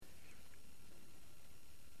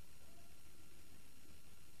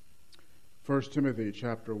1 Timothy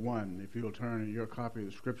chapter 1, if you'll turn in your copy of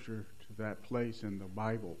the scripture to that place in the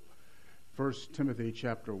Bible. 1 Timothy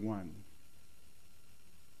chapter 1.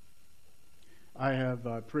 I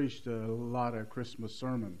have preached a lot of Christmas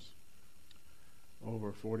sermons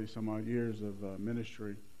over 40 some odd years of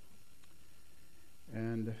ministry.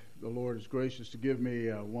 And the Lord is gracious to give me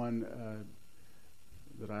one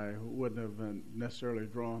that I wouldn't have necessarily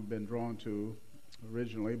been drawn to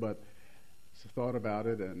originally, but thought about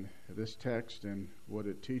it and this text and what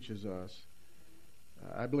it teaches us.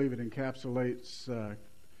 I believe it encapsulates the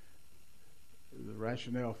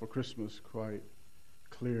rationale for Christmas quite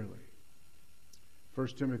clearly. 1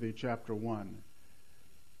 Timothy chapter 1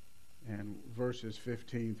 and verses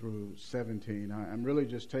 15 through 17. I'm really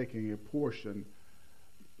just taking a portion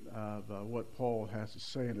of what Paul has to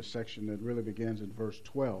say in a section that really begins in verse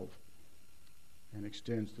 12 and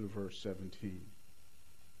extends through verse 17.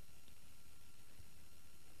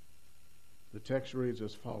 The text reads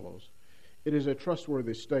as follows. It is a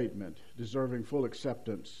trustworthy statement, deserving full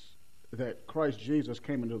acceptance, that Christ Jesus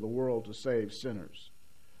came into the world to save sinners,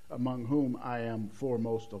 among whom I am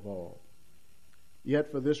foremost of all.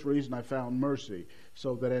 Yet for this reason I found mercy,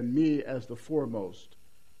 so that in me as the foremost,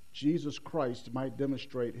 Jesus Christ might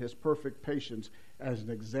demonstrate his perfect patience as an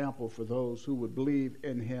example for those who would believe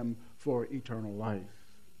in him for eternal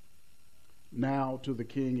life. Now to the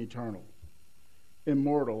King eternal,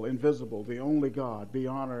 immortal, invisible, the only God, be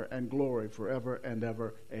honor and glory forever and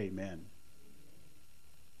ever. Amen.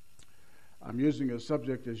 I'm using a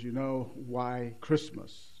subject, as you know, why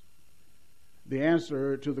Christmas? The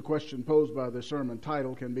answer to the question posed by the sermon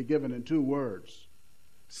title can be given in two words: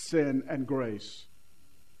 sin and grace.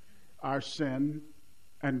 Our sin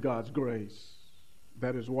and God's grace.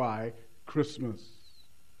 That is why Christmas.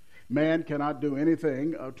 Man cannot do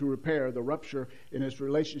anything to repair the rupture in his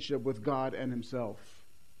relationship with God and himself.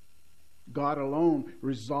 God alone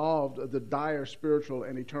resolved the dire spiritual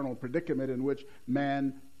and eternal predicament in which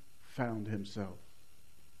man found himself.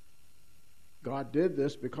 God did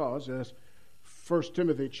this because, as 1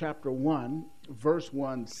 Timothy chapter 1, verse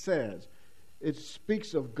 1 says, it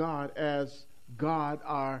speaks of God as God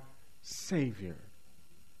our Savior.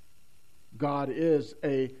 God is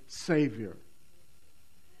a Savior.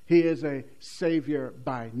 He is a Savior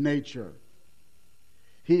by nature.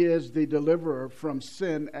 He is the deliverer from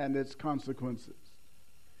sin and its consequences.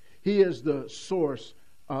 He is the source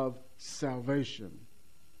of salvation.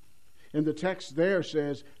 And the text there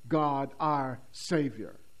says, God our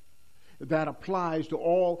Savior. That applies to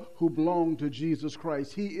all who belong to Jesus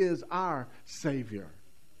Christ. He is our Savior.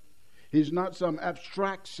 He's not some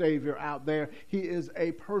abstract Savior out there. He is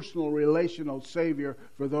a personal, relational Savior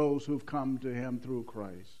for those who've come to him through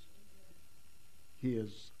Christ. He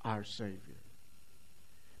is our Savior.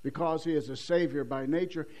 Because he is a Savior by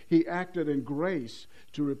nature, he acted in grace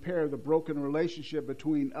to repair the broken relationship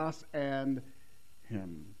between us and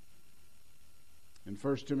him. In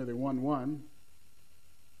 1 Timothy 1:1,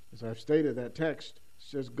 as I've stated, that text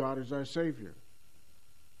says God is our Savior.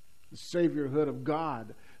 The Saviorhood of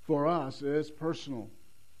God for us is personal.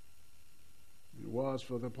 It was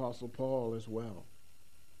for the Apostle Paul as well.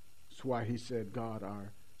 That's why he said God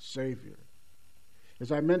our Savior.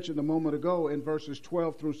 As I mentioned a moment ago, in verses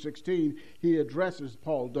 12 through 16, he addresses,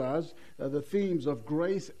 Paul does, the themes of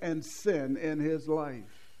grace and sin in his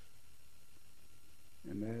life.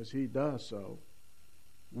 And as he does so,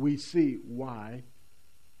 we see why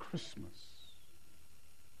Christmas.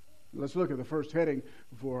 Let's look at the first heading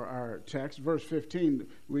for our text. Verse 15,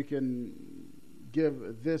 we can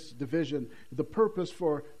give this division, the purpose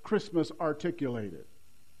for Christmas articulated.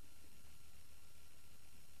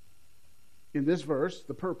 In this verse,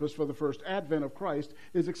 the purpose for the first advent of Christ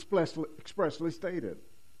is expressly stated.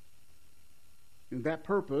 And that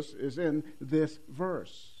purpose is in this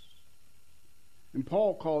verse. And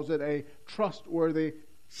Paul calls it a trustworthy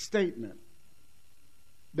statement.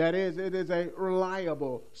 That is, it is a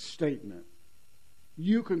reliable statement.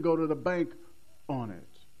 You can go to the bank on it.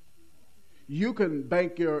 You can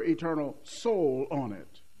bank your eternal soul on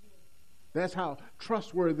it. That's how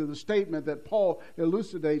trustworthy the statement that Paul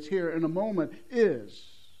elucidates here in a moment is.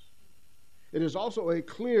 It is also a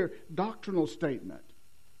clear doctrinal statement.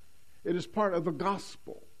 It is part of the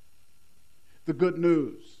gospel, the good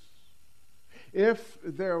news. If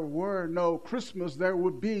there were no Christmas, there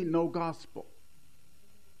would be no gospel.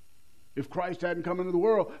 If Christ hadn't come into the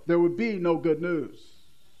world, there would be no good news.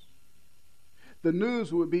 The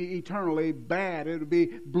news would be eternally bad. It would be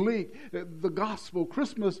bleak. The gospel,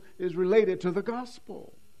 Christmas is related to the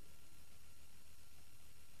gospel.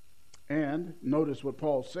 And notice what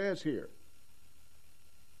Paul says here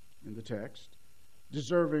in the text.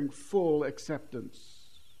 deserving full acceptance.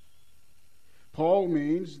 Paul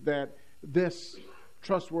means that this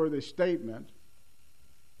trustworthy statement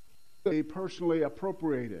be personally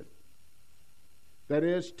appropriated. That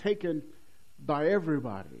is, taken by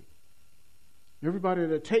everybody. Everybody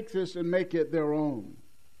to take this and make it their own.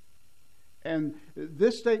 And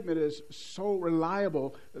this statement is so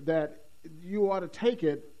reliable that you ought to take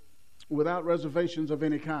it without reservations of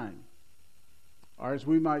any kind. Or as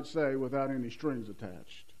we might say, without any strings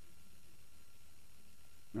attached.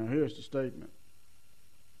 Now here's the statement.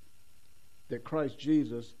 That Christ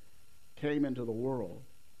Jesus came into the world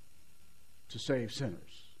to save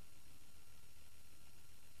sinners.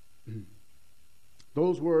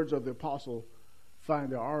 Those words of the apostle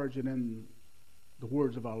find their origin in the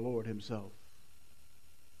words of our Lord himself.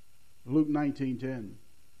 Luke 19:10.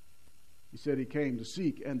 He said he came to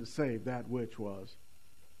seek and to save that which was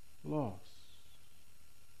lost.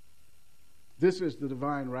 This is the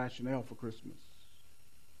divine rationale for Christmas.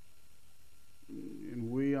 And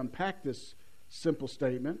we unpack this simple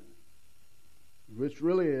statement, which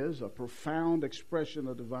really is a profound expression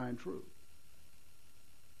of divine truth.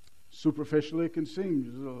 Superficially, it can seem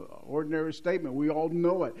an ordinary statement. We all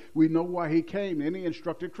know it. We know why he came. Any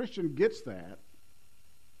instructed Christian gets that.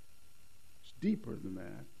 It's deeper than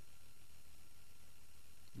that.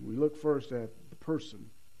 We look first at the person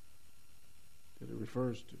that it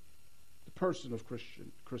refers to. The person of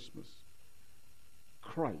Christmas.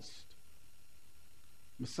 Christ.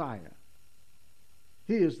 Messiah.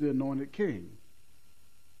 He is the anointed king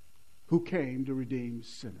who came to redeem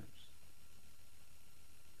sinners.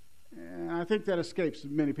 And I think that escapes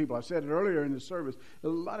many people. I said it earlier in the service. A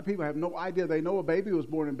lot of people have no idea. They know a baby was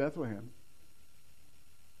born in Bethlehem.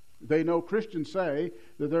 They know Christians say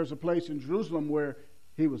that there's a place in Jerusalem where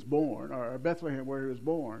he was born, or Bethlehem where he was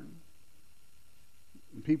born.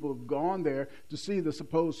 And people have gone there to see the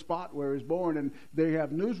supposed spot where he was born, and they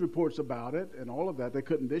have news reports about it and all of that. They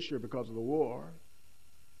couldn't this year because of the war.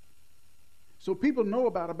 So people know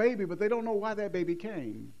about a baby, but they don't know why that baby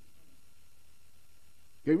came.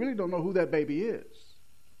 They really don't know who that baby is.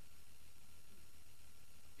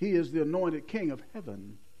 He is the anointed king of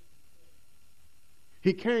heaven.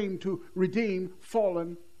 He came to redeem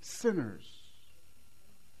fallen sinners.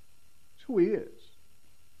 That's who he is.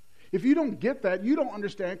 If you don't get that, you don't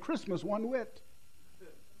understand Christmas one whit.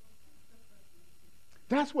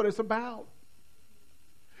 That's what it's about.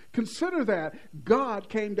 Consider that God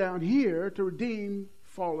came down here to redeem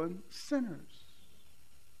fallen sinners.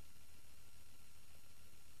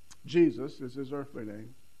 Jesus is his earthly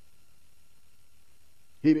name.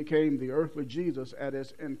 He became the earthly Jesus at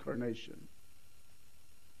his incarnation.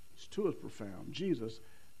 This too is profound. Jesus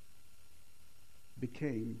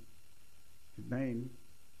became his name.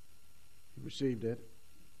 He received it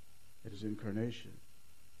at his incarnation.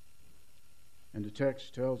 And the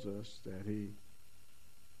text tells us that he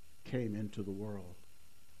came into the world.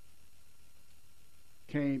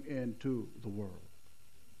 Came into the world.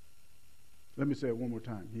 Let me say it one more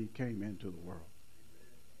time. He came into the world.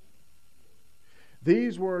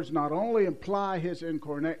 These words not only imply his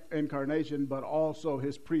incarnation, but also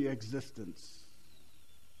his pre-existence.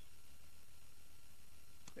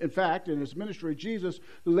 In fact, in his ministry, Jesus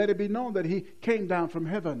let it be known that he came down from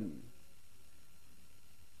heaven.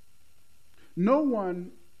 No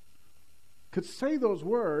one could say those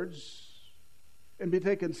words and be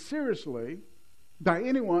taken seriously by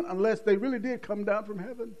anyone unless they really did come down from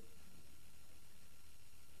heaven.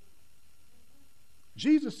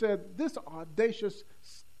 Jesus said this audacious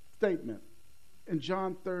statement in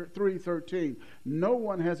John 3:13. No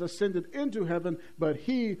one has ascended into heaven but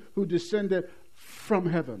he who descended from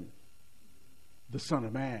heaven, the Son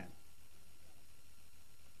of Man.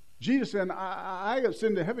 Jesus said, I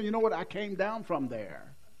ascended to heaven. You know what? I came down from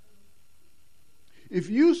there. If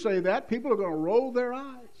you say that, people are going to roll their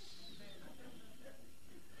eyes.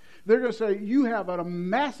 They're going to say, you have a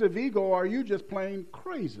massive ego, or are you just plain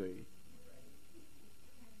crazy?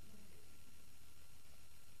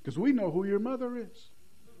 Because we know who your mother is.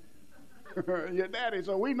 Your daddy,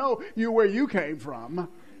 so we know where you came from.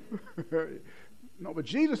 No, but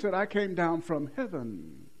Jesus said, I came down from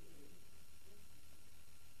heaven.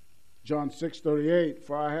 John 6:38,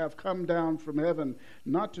 for I have come down from heaven,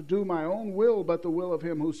 not to do my own will, but the will of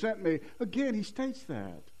him who sent me. Again, he states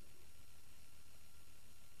that.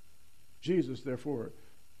 Jesus, therefore,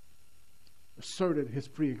 asserted his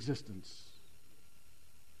pre-existence.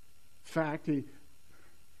 In fact, he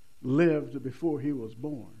lived before he was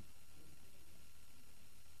born.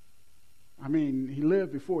 I mean, he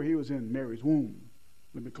lived before he was in Mary's womb.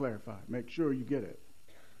 Let me clarify. Make sure you get it.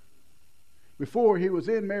 Before he was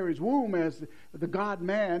in Mary's womb as the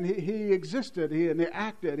God-man, he existed, he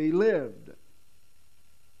acted, he lived,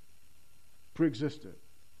 pre-existed.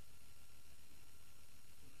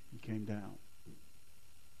 He came down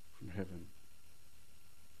from heaven.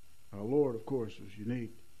 Our Lord, of course, was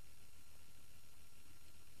unique.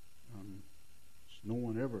 No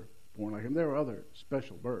one ever born like him. There are other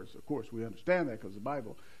special births. Of course, we understand that because the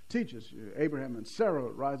Bible teaches. Abraham and Sarah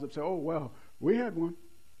rise up and say, oh, well, we had one.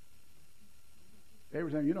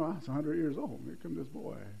 Abraham, I was 100 years old. Here comes this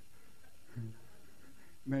boy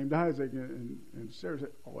named Isaac. And Sarah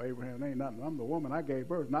said, oh, Abraham, ain't nothing. I'm the woman I gave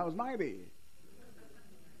birth, and I was 90.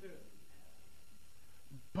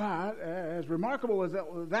 But as remarkable as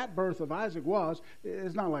that birth of Isaac was,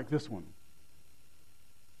 it's not like this one.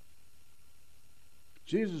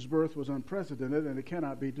 Jesus' birth was unprecedented, and it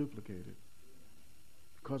cannot be duplicated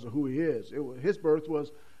because of who he is. His birth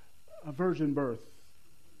was a virgin birth.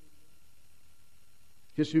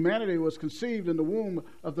 His humanity was conceived in the womb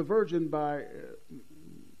of the Virgin by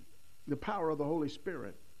the power of the Holy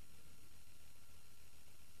Spirit.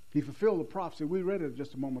 He fulfilled the prophecy. We read it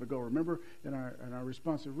just a moment ago. Remember, in our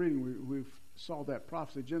responsive reading, we saw that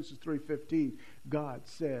prophecy. Genesis 3:15, God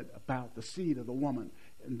said about the seed of the woman,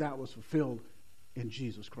 and that was fulfilled in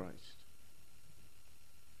Jesus Christ.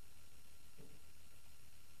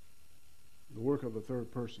 The work of the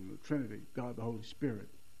third person, the Trinity, God the Holy Spirit,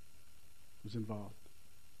 was involved.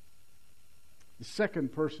 The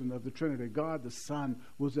second person of the Trinity, God the Son,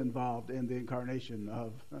 was involved in the incarnation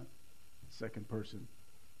of the second person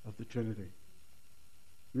of the Trinity.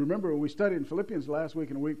 Remember, when we studied in Philippians last week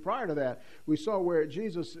and a week prior to that, we saw where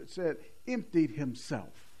Jesus said, emptied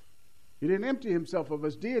himself. He didn't empty himself of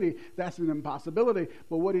his deity. That's an impossibility.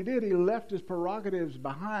 But what he did, he left his prerogatives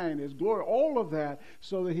behind, his glory, all of that,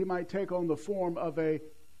 so that he might take on the form of a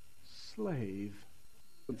slave.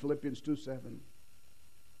 In Philippians 2:7.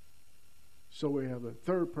 So we have the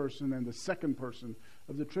third person and the second person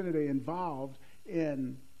of the Trinity involved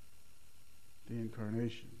in the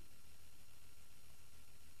incarnation.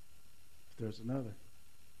 There's another.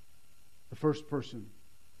 The first person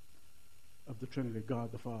of the Trinity,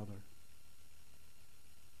 God the Father.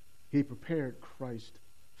 He prepared Christ's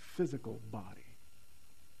physical body.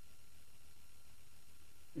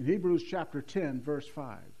 In Hebrews chapter 10, verse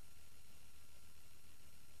 5.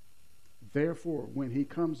 Therefore, when he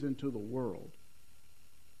comes into the world,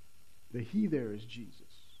 the he there is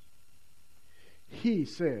Jesus. He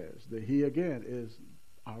says, the he again is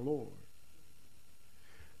our Lord.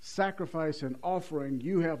 Sacrifice and offering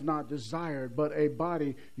you have not desired, but a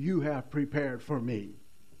body you have prepared for me.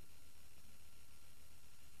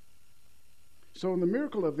 So in the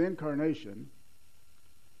miracle of the incarnation,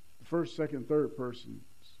 the first, second, third persons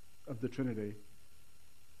of the Trinity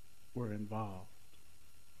were involved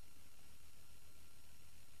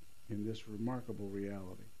in this remarkable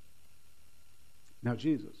reality. Now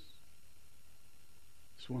Jesus,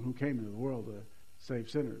 this one who came into the world to save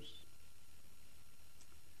sinners,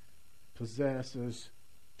 possesses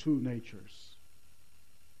two natures.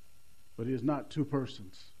 But he is not two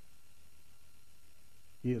persons.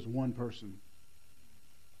 He is one person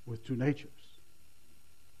with two natures.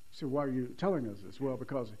 So why are you telling us this? Well,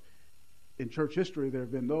 because in church history there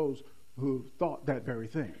have been those who thought that very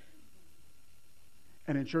thing.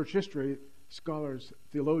 And in church history, scholars,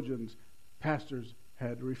 theologians, pastors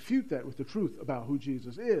had refuted that with the truth about who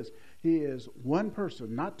Jesus is. He is one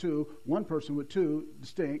person, not two, one person with two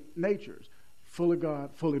distinct natures, fully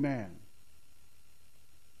God, fully man.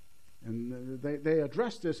 And they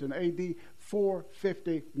addressed this in AD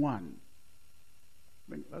 451.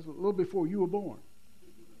 I mean, that's a little before you were born.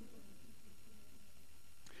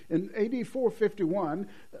 In AD 451,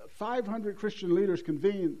 500 Christian leaders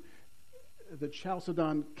convened the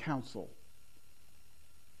Chalcedon Council.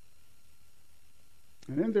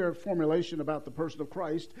 And in their formulation about the person of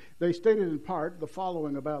Christ, they stated in part the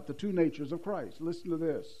following about the two natures of Christ. Listen to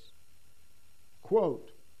this.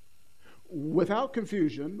 Quote, without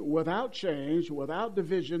confusion, without change, without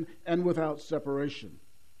division, and without separation.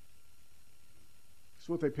 That's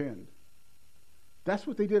what they penned. That's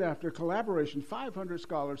what they did after collaboration. 500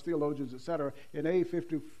 scholars, theologians, etc. In AD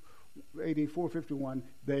 451,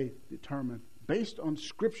 they determined, based on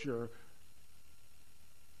Scripture,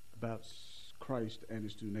 about Christ and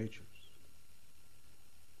his two natures.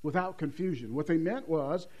 Without confusion. What they meant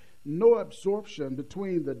was no absorption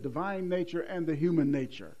between the divine nature and the human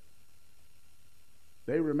nature.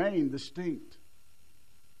 They remain distinct.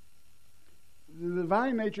 The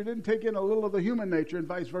divine nature didn't take in a little of the human nature and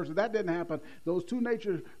vice versa. That didn't happen. Those two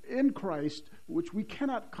natures in Christ, which we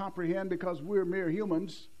cannot comprehend because we're mere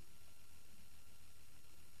humans,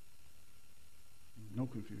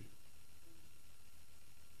 confusion.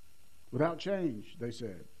 Without change, they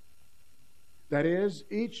said. That is,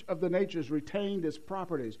 each of the natures retained its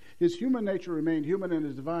properties. His human nature remained human, and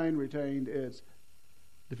his divine retained its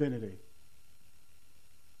divinity.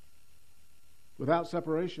 Without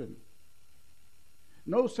separation.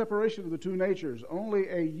 No separation of the two natures, only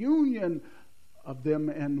a union of them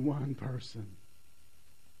in one person,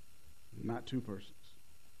 not two persons.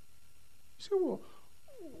 You say,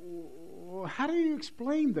 well, how do you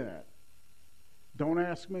explain that? Don't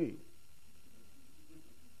ask me.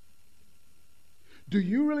 Do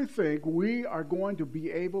you really think we are going to be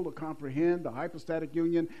able to comprehend the hypostatic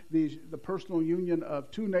union, the personal union of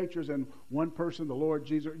two natures and one person, the Lord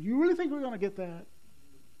Jesus? You really think we're going to get that?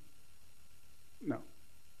 No.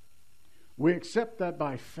 We accept that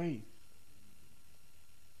by faith.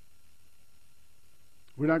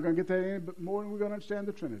 We're not going to get that any more than we're going to understand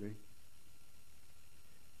the Trinity.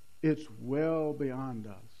 It's well beyond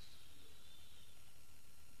us.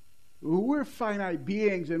 We're finite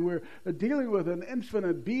beings, and we're dealing with an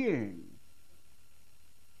infinite being.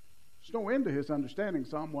 There's no end to his understanding.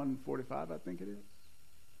 Psalm 145, I think it is.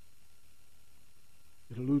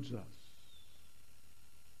 It eludes us.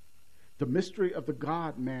 The mystery of the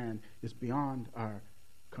God-man is beyond our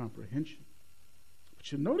comprehension.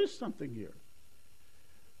 But you notice something here.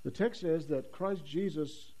 The text says that Christ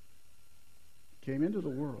Jesus came into the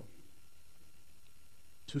world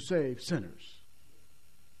to save sinners.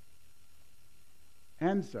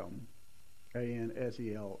 Anselm,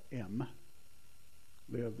 Anselm,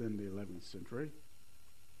 lived in the 11th century,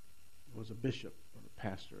 was a bishop, or a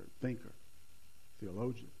pastor, thinker,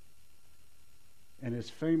 theologian. And his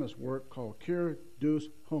famous work called Cur Deus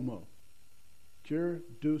Homo. Cur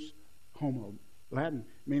Deus Homo. Latin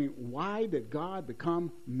meaning, why did God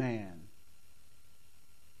become man?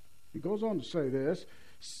 He goes on to say this: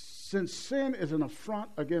 since sin is an affront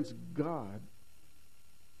against God,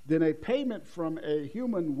 then a payment from a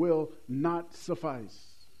human will not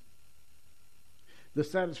suffice. The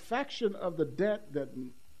satisfaction of the debt that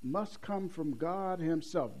must come from God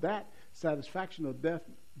himself, that satisfaction of the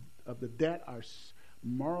debt, our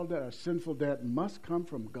moral debt, our sinful debt, must come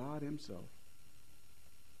from God himself.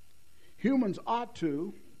 Humans ought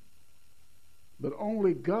to, but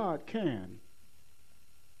only God can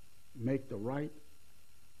make the right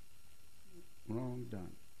wrong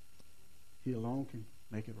done. He alone can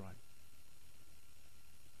make it right.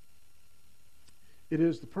 It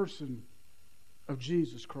is the person of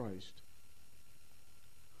Jesus Christ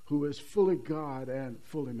who is fully God and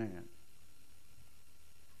fully man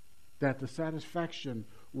that the satisfaction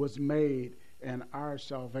was made and our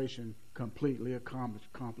salvation completely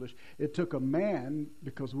accomplished. It took a man,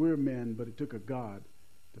 because we're men, but it took a God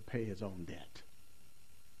to pay his own debt.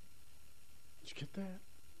 Did you get that?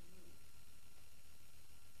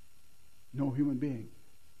 No human being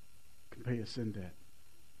can pay a sin debt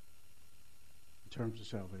in terms of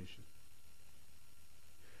salvation.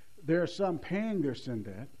 There are some paying their sin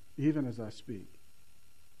debt, even as I speak.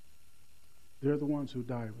 They're the ones who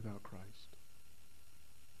died without Christ.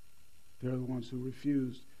 They're the ones who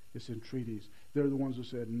refused his entreaties. They're the ones who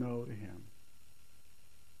said no to him.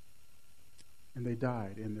 And they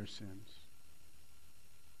died in their sins.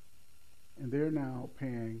 And they're now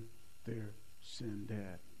paying their sin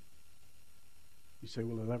debt. You say,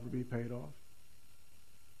 will it ever be paid off?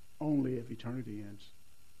 Only if eternity ends.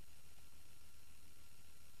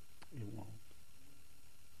 It won't.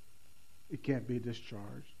 It can't be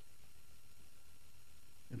discharged.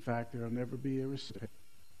 In fact, there will never be a receipt.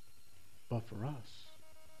 But for us,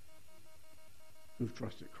 who've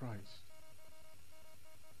trusted Christ,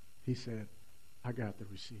 he said, I got the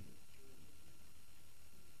receipt.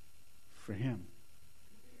 For him,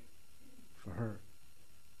 for her,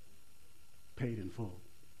 paid in full.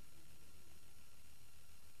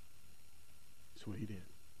 That's what he did.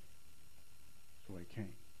 That's why he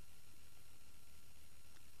came.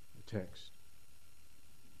 The text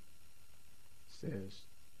says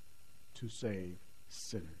to save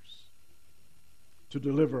sinners, to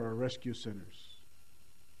deliver or rescue sinners.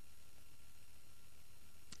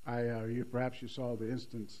 Perhaps you saw the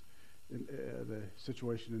instance, the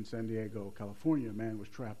situation in San Diego, California. A man was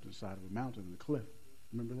trapped inside of a mountain in a cliff.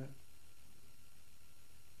 Remember that?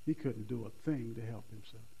 He couldn't do a thing to help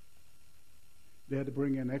himself. They had to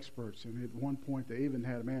bring in experts, and at one point they even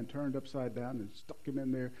had a man turned upside down and stuck him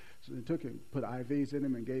in there. So they took him, put IVs in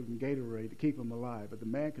him, and gave him Gatorade to keep him alive. But the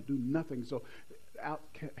man could do nothing, so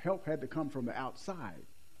help had to come from the outside.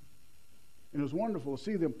 And it was wonderful to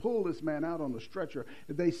see them pull this man out on the stretcher.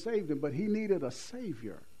 They saved him, but he needed a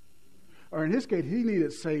savior. Or in his case, he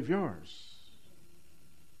needed saviors.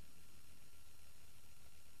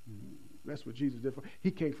 That's what Jesus did for. He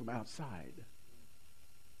came from outside.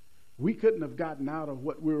 We couldn't have gotten out of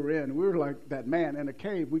what we were in. We were like that man in a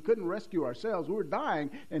cave. We couldn't rescue ourselves. We were dying,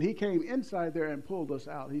 and he came inside there and pulled us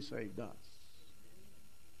out. He saved us.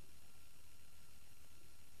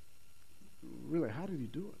 Really, how did he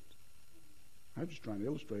do it? I'm just trying to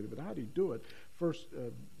illustrate it, but how did he do it? First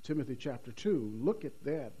Timothy chapter 2. Look at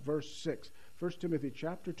that, verse 6. 1 Timothy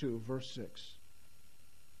chapter 2, verse 6.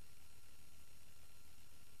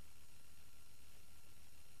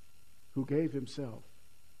 Who gave himself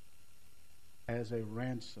as a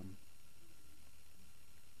ransom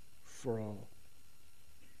for all.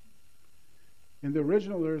 In the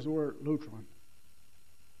original, there's the word lutron.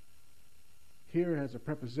 Here has a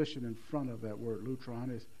preposition in front of that word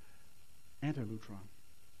lutron is antilutron.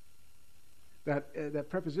 That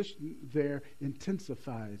preposition there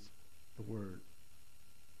intensifies the word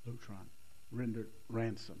lutron, rendered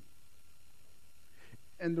ransom.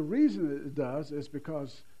 And the reason it does is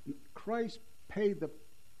because Christ paid the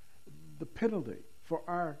penalty for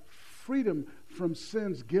our freedom from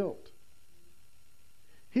sin's guilt.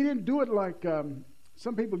 He didn't do it like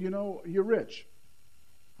some people, you're rich,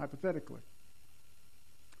 hypothetically.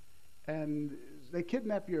 And they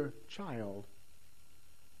kidnap your child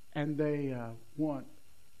and they want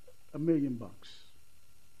 $1 million.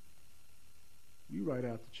 You write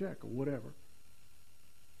out the check or whatever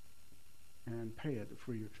and pay it to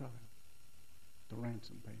free your child. The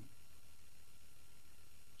ransom payment.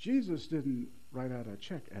 Jesus didn't write out a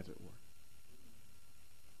check, as it were.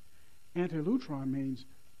 Antilutron means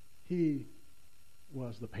he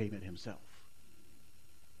was the payment himself.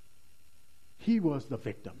 He was the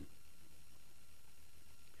victim.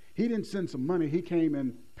 He didn't send some money. He came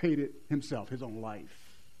and paid it himself, his own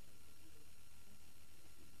life.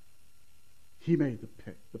 He made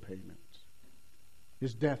the payment.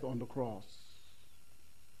 His death on the cross.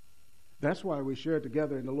 That's why we share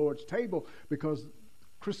together in the Lord's table, because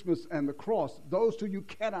Christmas and the cross, those two you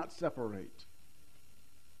cannot separate.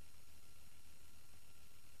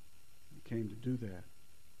 He came to do that.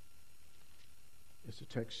 As the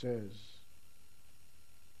text says,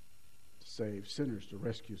 to save sinners, to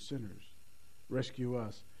rescue sinners, rescue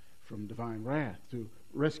us from divine wrath, to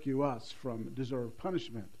rescue us from deserved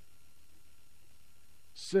punishment.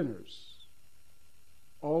 Sinners.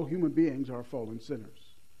 All human beings are fallen sinners.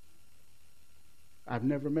 I've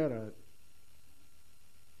never met a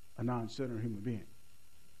non-sinner human being.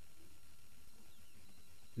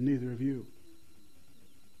 Neither of you.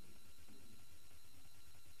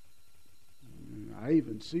 I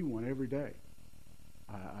even see one every day.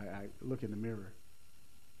 I look in the mirror.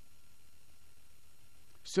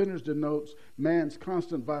 Sinners denotes man's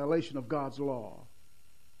constant violation of God's law.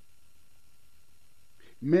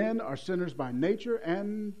 Men are sinners by nature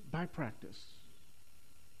and by practice.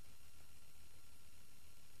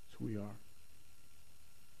 That's who we are.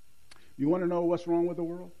 You want to know what's wrong with the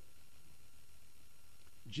world?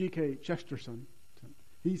 G.K. Chesterton,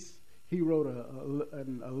 he wrote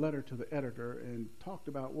a letter to the editor and talked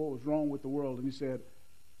about what was wrong with the world, and he said,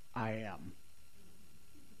 I am.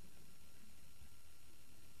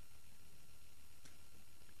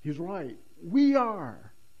 He's right. We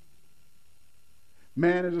are.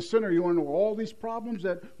 Man is a sinner. You want to know all these problems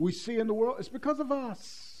that we see in the world? It's because of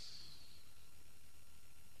us.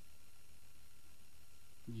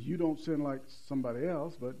 You don't sin like somebody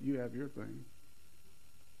else, but you have your thing.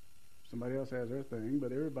 Somebody else has their thing,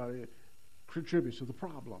 but everybody contributes to the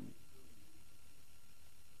problem.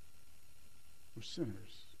 We're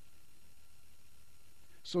sinners.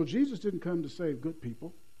 So Jesus didn't come to save good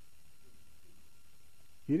people.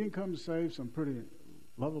 He didn't come to save some pretty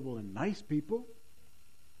lovable and nice people.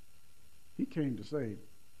 He came to save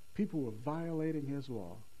people who were violating his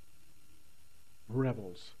law.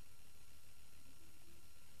 Rebels.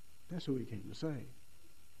 That's who he came to save.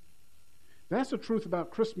 That's the truth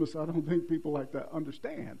about Christmas I don't think people like to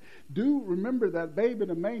understand. Do remember that babe in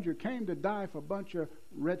a manger came to die for a bunch of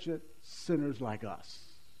wretched sinners like us.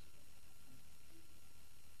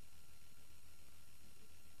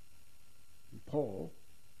 And Paul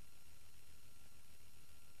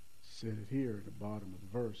said it here at the bottom of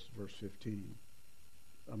the verse 15,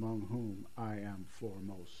 among whom I am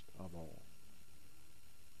foremost of all.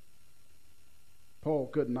 Paul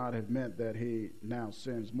could not have meant that he now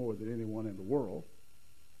sins more than anyone in the world.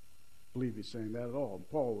 I believe he's saying that at all.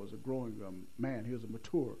 Paul was a growing man. He was a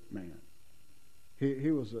mature man.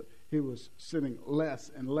 He was sinning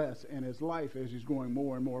less and less in his life as he's growing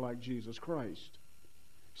more and more like Jesus Christ.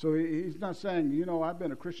 So he's not saying, I've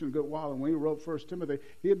been a Christian a good while. And when he wrote 1 Timothy,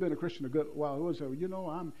 he had been a Christian a good while. He wasn't saying,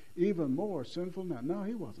 I'm even more sinful now. No,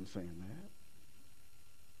 he wasn't saying that.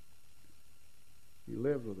 He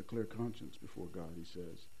lived with a clear conscience before God, he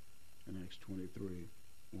says in Acts 23,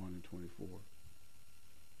 1 and 24.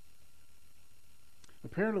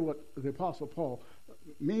 Apparently what the Apostle Paul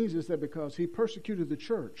means is that because he persecuted the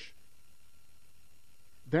church,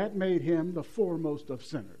 that made him the foremost of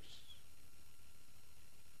sinners.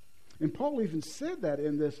 And Paul even said that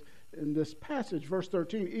in this passage, verse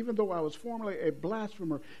 13, even though I was formerly a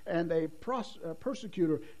blasphemer and a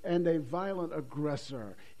persecutor and a violent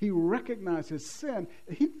aggressor. He recognized his sin.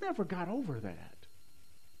 He never got over that.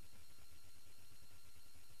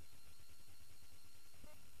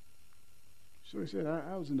 So he said,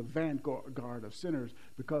 I was in the vanguard of sinners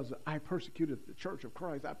because I persecuted the church of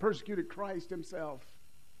Christ. I persecuted Christ himself.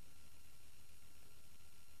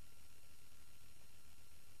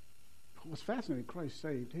 What's fascinating, Christ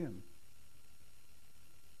saved him.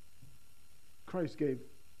 Christ gave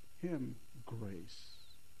him grace.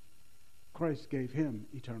 Christ gave him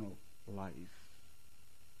eternal life.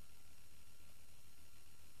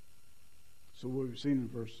 So what we've seen in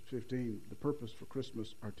verse 15, the purpose for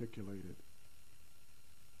Christmas articulated.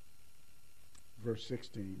 Verse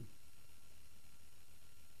 16,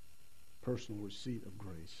 personal receipt of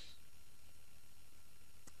grace.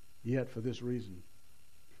 Yet for this reason,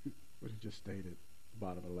 what he just stated,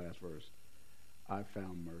 bottom of the last verse, I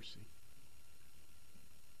found mercy.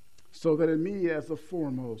 So that in me as the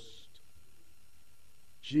foremost,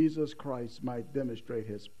 Jesus Christ might demonstrate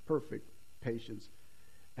his perfect patience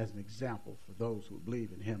as an example for those who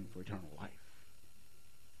believe in him for eternal life.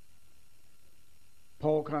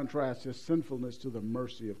 Paul contrasts his sinfulness to the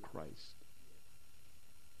mercy of Christ.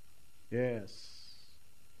 Yes,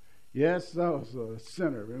 I was a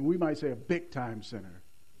sinner, and we might say a big-time sinner.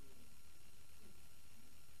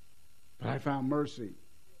 But I found mercy.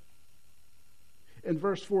 In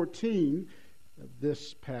verse 14 of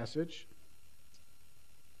this passage,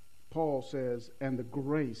 Paul says, and the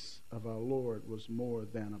grace of our Lord was more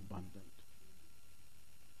than abundant.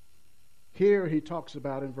 Here he talks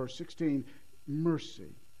about, in verse 16,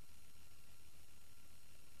 mercy.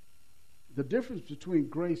 The difference between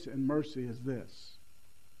grace and mercy is this.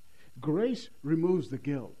 Grace removes the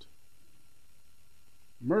guilt.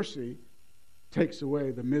 Mercy takes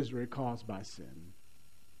away the misery caused by sin.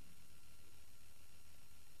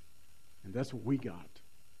 And that's what we got.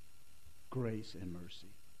 Grace and mercy.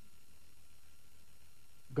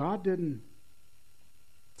 God didn't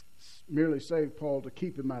merely save Paul to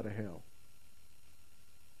keep him out of hell,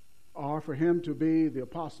 or for him to be the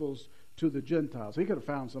apostles to the Gentiles. He could have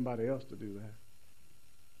found somebody else to do that.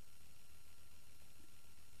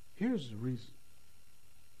 Here's the reason.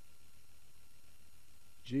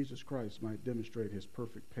 Jesus Christ might demonstrate his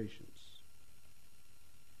perfect patience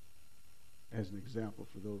as an example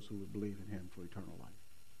for those who would believe in him for eternal life.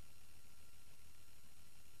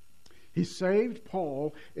 He saved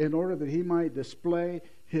Paul in order that he might display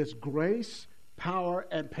his grace, power,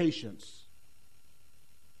 and patience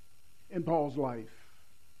in Paul's life.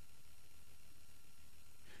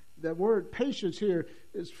 That word patience here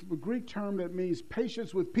is from a Greek term that means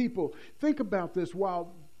patience with people. Think about this.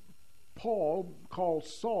 While Paul, called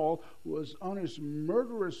Saul, was on his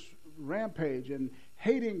murderous rampage and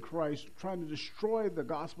hating Christ, trying to destroy the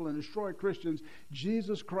gospel and destroy Christians,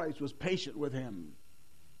 Jesus Christ was patient with him.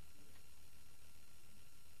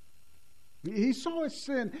 He saw his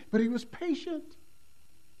sin, but he was patient.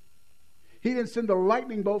 He didn't send a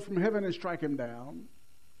lightning bolt from heaven and strike him down.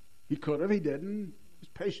 He could have, he didn't. He was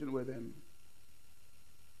patient with him.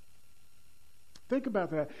 Think about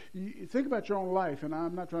that. Think about your own life, and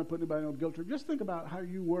I'm not trying to put anybody on guilt trip. Just think about how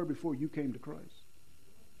you were before you came to Christ.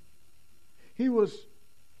 He was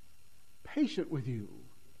patient with you.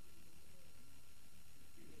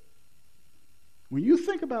 When you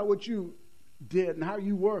think about what you did and how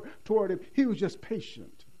you were toward him, he was just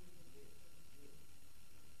patient.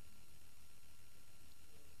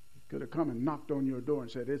 He could have come and knocked on your door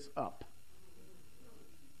and said, it's up.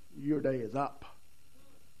 Your day is up.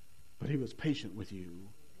 But he was patient with you.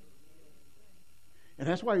 And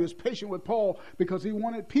that's why he was patient with Paul, because he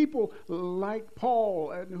wanted people like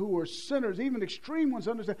Paul and who were sinners, even extreme ones,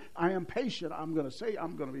 to understand, I am patient. I'm going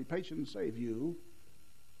to be patient and save you.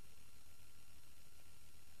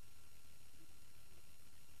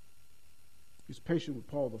 He's patient with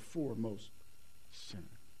Paul, the foremost sinner.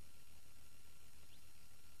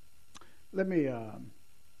 Let me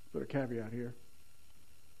put a caveat here.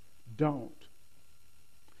 Don't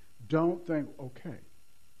think, okay,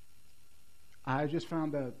 I just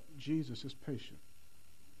found out Jesus is patient.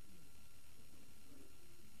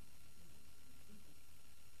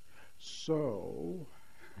 So,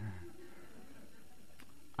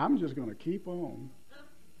 I'm just going to keep on.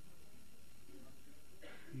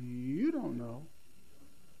 You don't know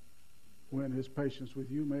when his patience with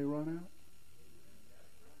you may run out.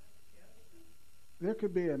 There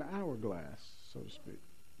could be an hourglass, so to speak.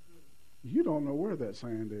 You don't know where that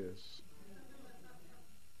sand is.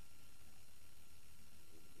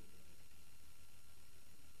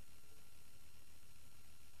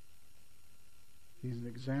 He's an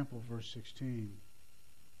example, verse 16,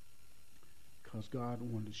 because God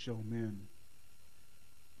wanted to show men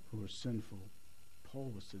who are sinful.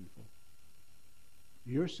 Paul was sinful.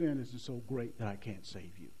 Your sin isn't so great that I can't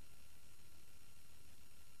save you.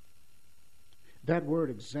 That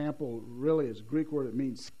word example really is a Greek word that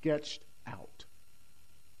means sketched out.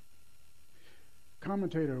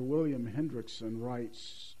 Commentator William Hendrickson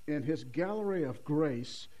writes, in his gallery of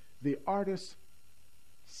grace, the artist's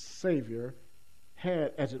Savior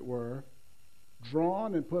had, as it were,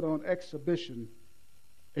 drawn and put on exhibition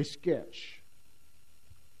a sketch,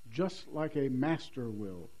 just like a master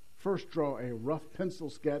will first draw a rough pencil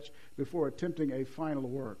sketch before attempting a final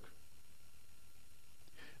work.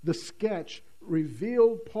 The sketch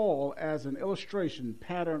revealed Paul as an illustration,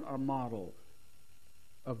 pattern, or model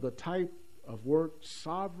of the type of work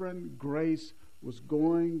sovereign grace was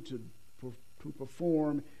going to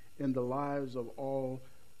perform in the lives of all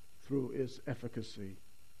through its efficacy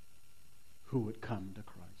who would come to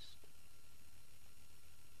Christ.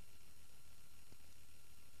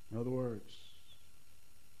 In other words,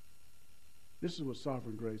 this is what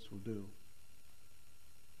sovereign grace will do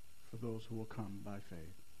for those who will come by faith.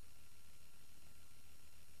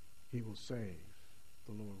 He will save,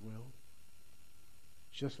 the Lord will,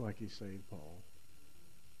 just like he saved Paul.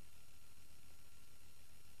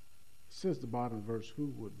 It says at the bottom of the verse,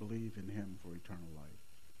 who would believe in him for eternal life?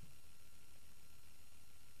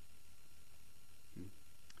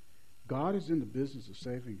 God is in the business of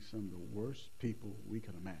saving some of the worst people we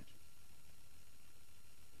can imagine.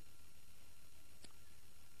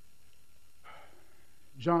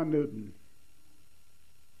 John Newton,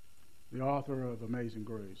 the author of Amazing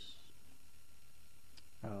Grace,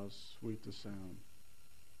 how sweet the sound,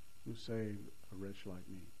 who saved a wretch like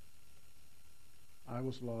me. I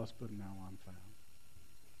was lost, but now I'm found.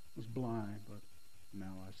 I was blind, but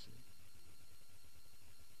now I see.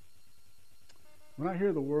 When I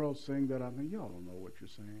hear the world sing that, I think, y'all don't know what you're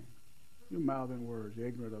saying. You're mouthing words, you're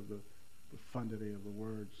ignorant of the profundity of the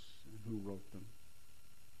words and who wrote them.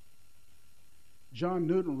 John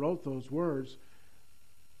Newton wrote those words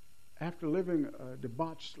after living a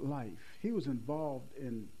debauched life. He was involved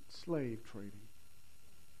in slave trading.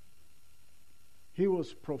 He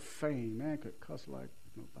was profane. Man could cuss like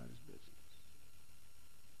nobody's business.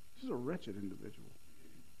 This is a wretched individual.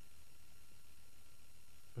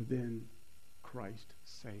 But then Christ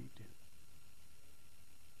saved him.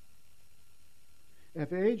 At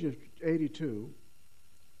the age of 82,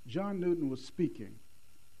 John Newton was speaking.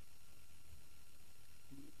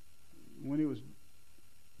 When he was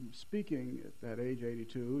speaking at that age,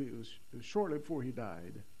 82, it was shortly before he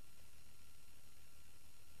died.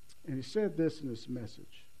 And he said this in his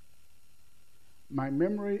message: my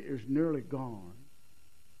memory is nearly gone,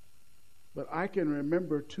 but I can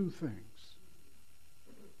remember two things: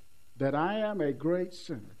 that I am a great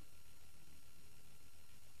sinner,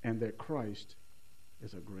 and that Christ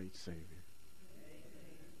is a great Savior.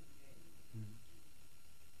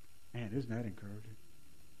 Man, isn't that encouraging?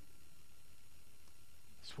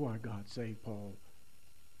 That's why God saved Paul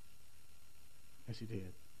as he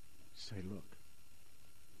did. Say, look,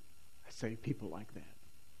 I save people like that.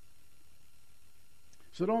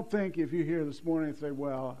 So don't think if you're here this morning and say,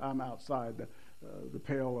 well, I'm outside the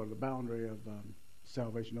pale or the boundary of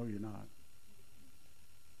salvation. No, you're not.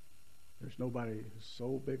 There's nobody who's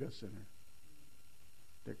so big a sinner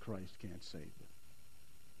that Christ can't save them.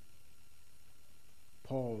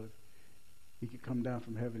 Paul, if he could come down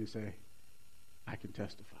from heaven and say, I can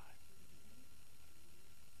testify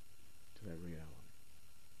to that reality.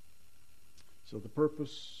 So the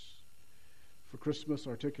purpose for Christmas,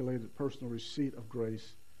 articulated personal receipt of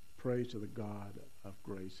grace, praise to the God of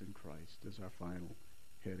grace in Christ, is our final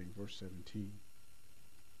heading, verse 17.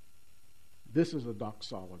 This is a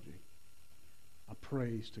doxology, a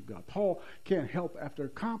praise to God. Paul can't help, after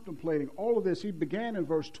contemplating all of this, he began in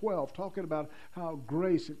verse 12 talking about how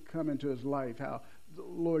grace had come into his life, how the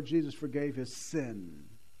Lord Jesus forgave his sin.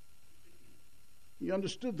 He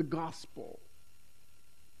understood the gospel.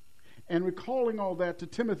 And recalling all that to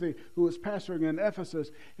Timothy, who was pastoring in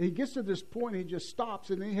Ephesus, and he gets to this point, he just stops,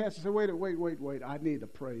 and he has to say, wait, I need to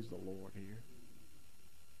praise the Lord here.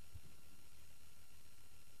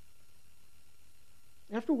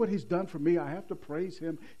 After what he's done for me, I have to praise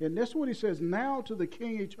him. And that's what he says, now to the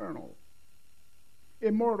King eternal,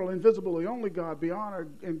 immortal, invisible, the only God, be honor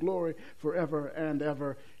and glory forever and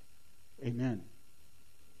ever. Amen.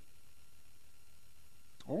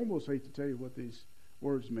 I almost hate to tell you what these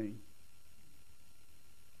words mean.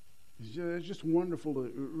 It's just wonderful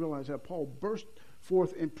to realize how Paul burst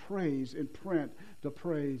forth in praise in print to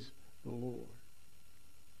praise the Lord.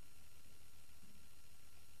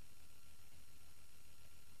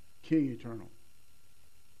 King eternal.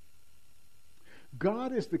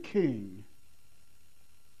 God is the King,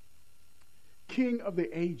 King of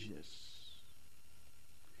the ages.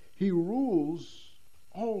 He rules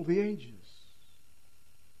all the ages.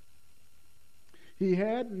 He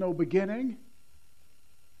had no beginning,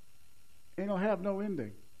 and he'll have no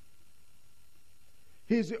ending.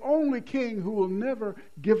 He's the only king who will never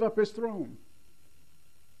give up his throne.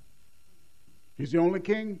 He's the only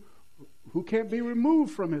king who can't be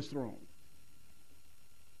removed from his throne.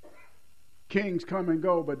 Kings come and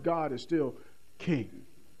go, but God is still king.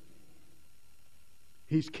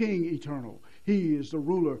 He's king eternal. He is the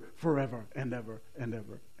ruler forever and ever and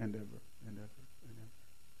ever and ever and ever and ever.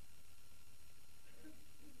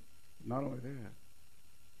 Not only that,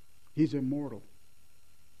 he's immortal.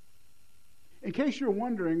 In case you're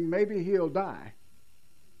wondering, maybe he'll die.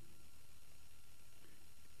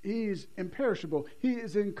 He's imperishable. He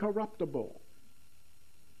is incorruptible.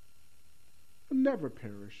 He'll never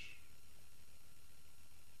perish.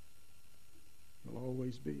 He'll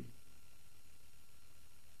always be.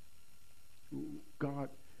 God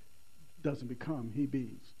doesn't become, he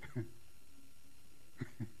bees.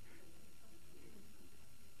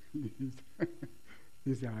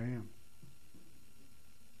 He's the I am.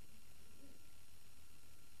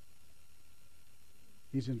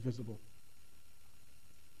 He's invisible.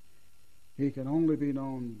 He can only be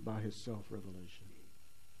known by his self-revelation.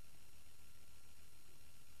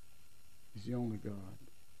 He's the only God.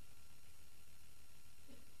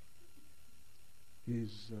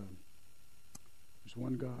 There's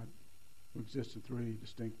one God who exists in three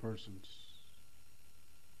distinct persons.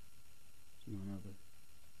 There's none other.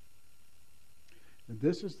 And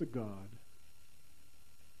this is the God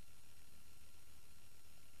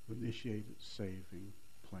who initiated the saving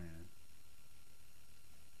plan,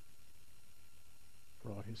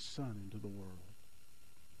 brought his Son into the world.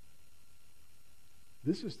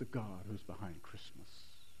 This is the God who's behind Christmas.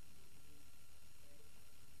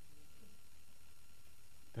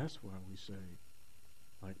 That's why we say,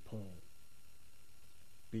 like Paul,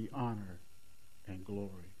 be honor and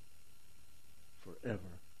glory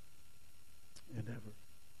forever and ever.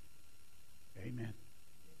 Amen.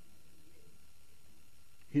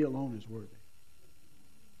 He alone is worthy.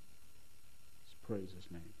 Let's praise his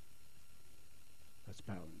name. Let's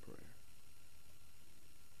bow in prayer.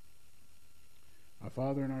 Our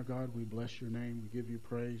Father and our God, we bless your name. We give you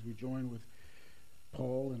praise. We join with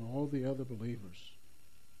Paul and all the other believers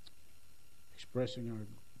expressing our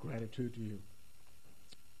gratitude to you.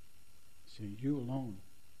 See, you alone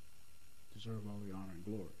deserve all the honor and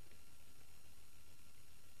glory.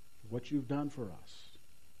 What you've done for us,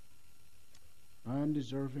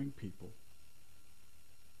 undeserving people,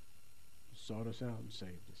 sought us out and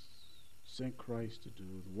saved us, sent Christ to do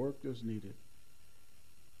the work that's needed.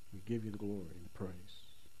 We give you the glory and the praise.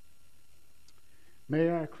 May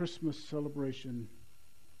our Christmas celebration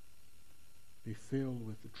be filled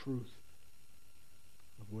with the truth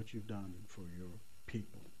of what you've done for your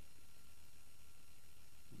people.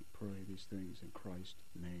 We pray these things in Christ's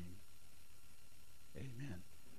name. Amen.